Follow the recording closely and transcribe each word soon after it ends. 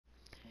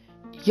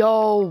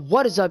Yo,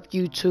 what is up,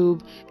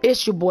 YouTube?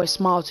 It's your boy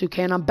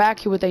Smile2K, and I'm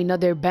back here with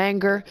another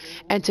banger.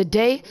 And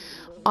today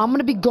I'm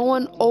gonna be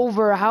going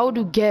over how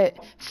to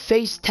get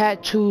face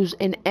tattoos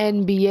in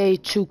NBA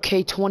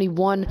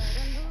 2K21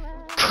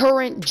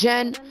 current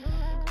gen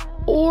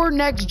or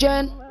next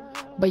gen.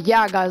 But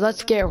yeah, guys,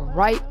 let's get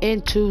right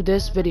into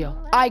this video.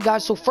 Alright,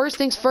 guys, so first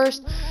things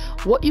first,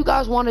 what you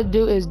guys want to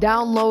do is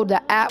download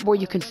the app where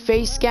you can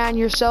face scan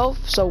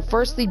yourself. So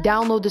firstly,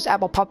 download this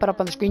app. I'll pop it up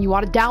on the screen. You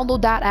want to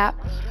download that app.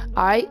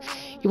 Alright,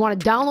 you want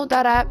to download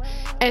that app,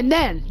 and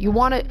then you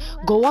want to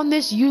go on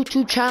this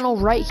YouTube channel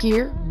right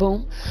here,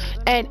 boom,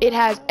 and it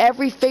has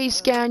every face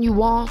scan you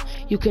want.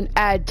 You can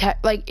add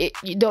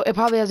it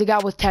probably has a guy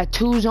with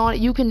tattoos on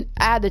it. You can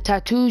add the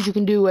tattoos. You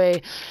can do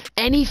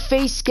any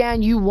face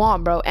scan you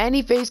want, bro.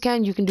 Any face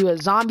scan. You can do a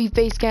zombie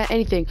face scan,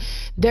 anything.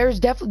 There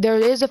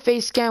is a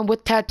face scan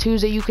with tattoos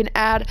that you can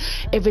add.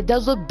 If it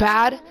does look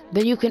bad,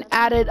 then you can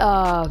add it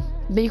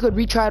then you could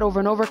retry it over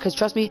and over, because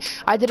trust me,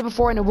 I did it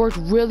before and it worked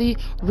really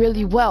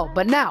well.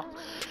 But now,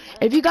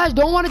 if you guys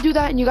don't want to do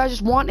that and you guys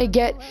just want to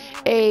get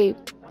a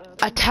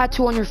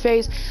tattoo on your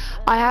face,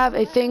 I have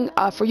a thing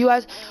for you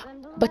guys,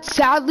 but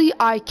sadly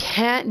I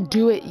can't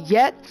do it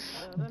yet.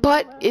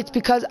 But it's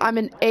because I'm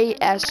an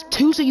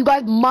AS2, so you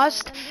guys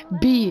must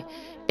be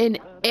an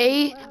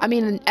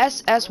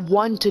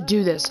SS1 to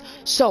do this.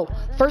 So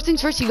first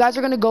things first, you guys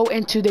are going to go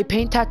into the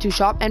paint tattoo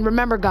shop, and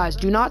remember, guys,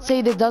 do not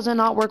say this does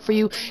not work for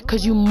you,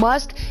 because you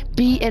must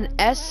be an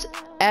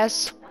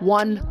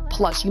SS1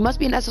 plus. You must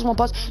be an SS1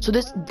 plus. So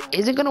this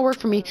isn't going to work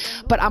for me,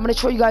 but I'm going to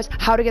show you guys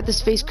how to get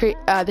this face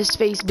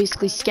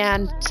basically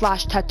scan /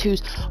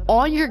 tattoos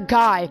on your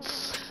guy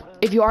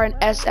if you are an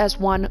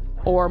SS1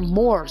 or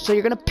more. So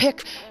you're gonna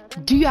pick,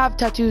 do you have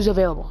tattoos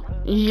available?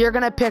 You're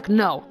gonna pick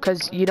no,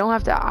 because you don't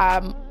have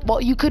to. Well,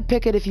 you could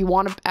pick it if you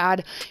want to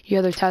add your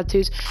other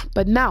tattoos,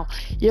 but now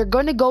you're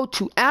gonna go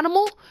to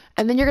animal,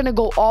 and then you're gonna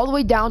go all the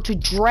way down to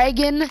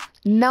dragon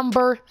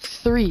number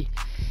 3.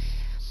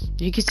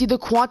 You can see the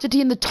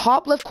quantity in the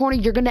top left corner.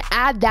 You're gonna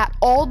add that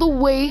all the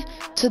way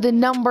to the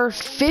number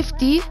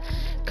 50,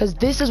 because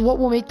this is what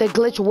will make the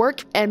glitch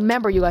work. And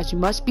remember, you guys, you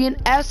must be an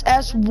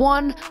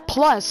SS1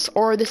 plus,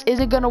 or this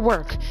isn't gonna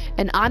work.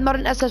 And I'm not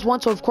an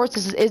SS1, so of course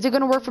this isn't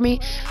gonna work for me,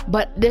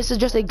 but this is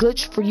just a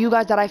glitch for you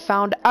guys that I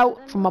found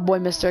out from my boy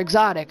Mr.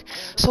 Exotic.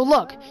 So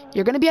look,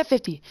 you're gonna be at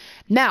 50.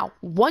 Now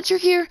once you're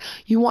here,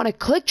 you want to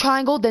click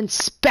triangle, then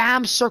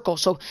spam circle.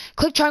 So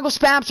click triangle,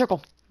 spam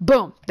circle,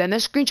 boom, then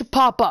this screen should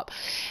pop up.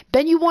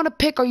 Then you want to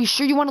pick, are you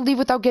sure you want to leave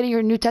without getting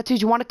your new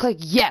tattoos? You want to click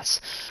yes.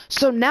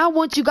 So now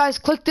once you guys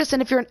click this,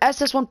 and if you're an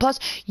SS1 plus,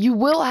 you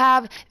will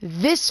have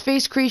this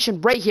face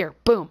creation right here,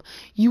 boom.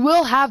 You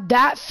will have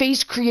that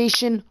face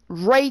creation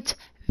right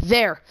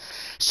there.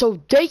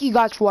 So thank you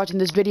guys for watching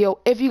this video.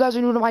 If you guys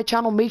are new to my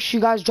channel, make sure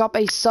you guys drop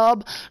a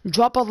sub,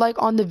 drop a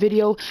like on the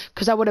video,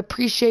 because I would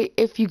appreciate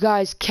if you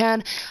guys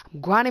can.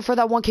 I'm grinding for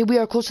that 1K. We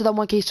are close to that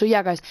 1K. So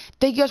yeah, guys,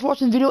 thank you guys for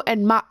watching the video.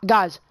 And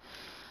guys,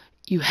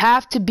 you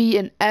have to be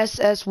an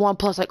SS1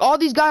 plus. Like all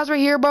these guys right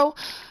here, bro,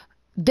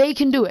 they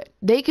can do it.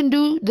 They can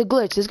do the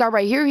glitch. This guy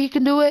right here, he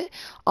can do it.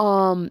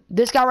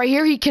 This guy right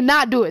here, he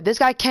cannot do it. This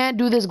guy can't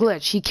do this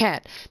glitch. He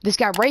can't. This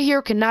guy right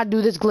here cannot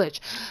do this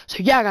glitch. So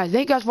yeah, guys,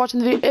 thank you guys for watching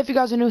the video. If you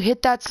guys are new,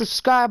 hit that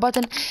subscribe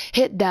button,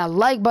 hit that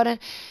like button,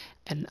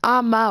 and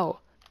I'm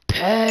out.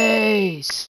 Peace.